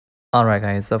Alright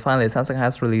guys, so finally Samsung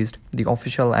has released the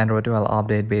official Android 12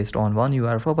 update based on One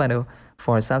UI 4.0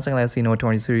 for Samsung Galaxy Note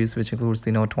 20 series, which includes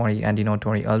the Note 20 and the Note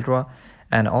 20 Ultra,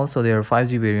 and also their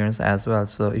 5G variants as well.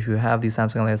 So if you have the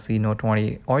Samsung Galaxy Note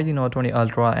 20 or the Note 20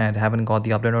 Ultra and haven't got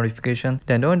the update notification,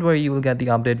 then don't worry, you will get the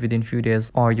update within few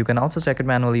days, or you can also check it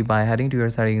manually by heading to your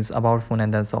settings, about phone,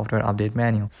 and then software update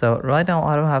menu. So right now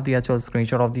I don't have the actual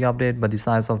screenshot of the update, but the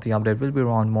size of the update will be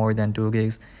around more than 2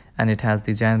 gigs, and it has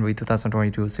the January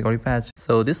 2022 security patch.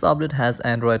 So this update has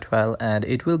Android 12 and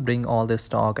it will bring all the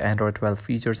stock Android 12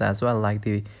 features as well, like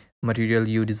the material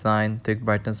you design, thick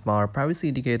brightness bar, privacy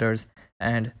indicators,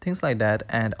 and things like that.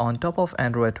 And on top of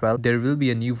Android 12, there will be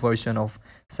a new version of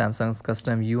Samsung's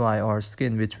custom UI or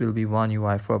skin, which will be One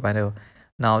UI 4.0.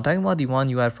 Now talking about the One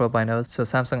UI 4.0, so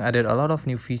Samsung added a lot of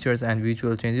new features and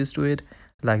visual changes to it,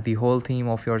 like the whole theme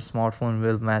of your smartphone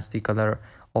will match the color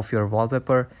of your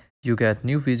wallpaper. You get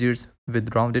new widgets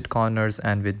with rounded corners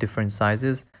and with different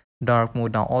sizes. Dark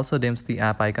mode now also dims the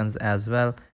app icons as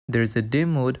well. There is a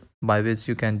dim mode by which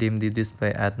you can dim the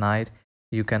display at night.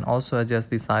 You can also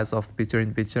adjust the size of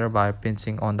picture-in-picture by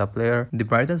pinching on the player. The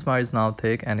brightness bar is now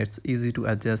thick and it's easy to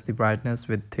adjust the brightness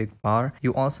with thick bar.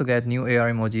 You also get new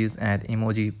AR emojis and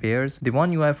emoji pairs. The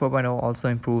One UI 4.0 also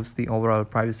improves the overall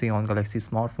privacy on Galaxy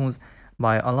smartphones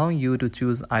by allowing you to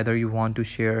choose either you want to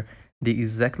share the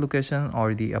exact location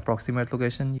or the approximate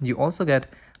location. You also get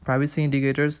privacy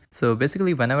indicators. So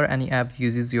basically, whenever any app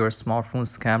uses your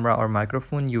smartphone's camera or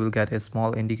microphone, you will get a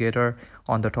small indicator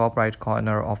on the top right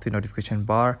corner of the notification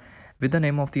bar with the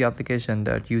name of the application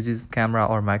that uses camera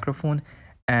or microphone.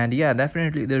 And yeah,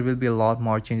 definitely there will be a lot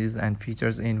more changes and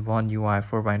features in One UI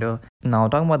 4.0. Now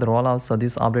talking about the rollout, so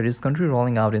this update is currently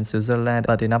rolling out in Switzerland,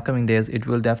 but in upcoming days it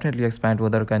will definitely expand to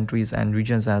other countries and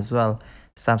regions as well.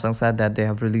 Samsung said that they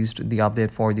have released the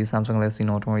update for the Samsung Galaxy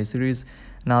Note 20 series.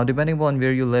 Now depending on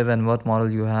where you live and what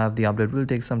model you have, the update will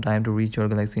take some time to reach your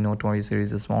Galaxy Note 20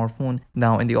 series smartphone.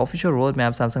 Now in the official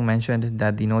roadmap, Samsung mentioned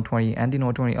that the Note 20 and the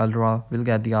Note 20 Ultra will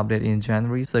get the update in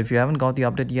January. So if you haven't got the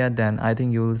update yet, then I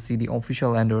think you will see the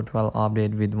official Android 12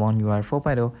 update with One UI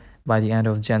 4.0 by the end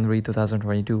of January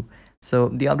 2022. So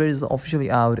the update is officially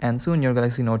out, and soon your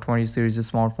Galaxy Note 20 series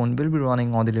smartphone will be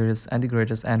running on the latest and the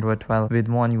greatest Android 12 with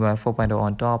One UI 4.0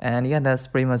 on top. And yeah, that's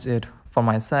pretty much it from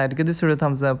my side. Give this video a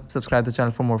thumbs up, subscribe to the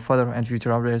channel for more further and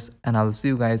future updates, and I will see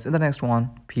you guys in the next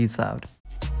one. Peace out.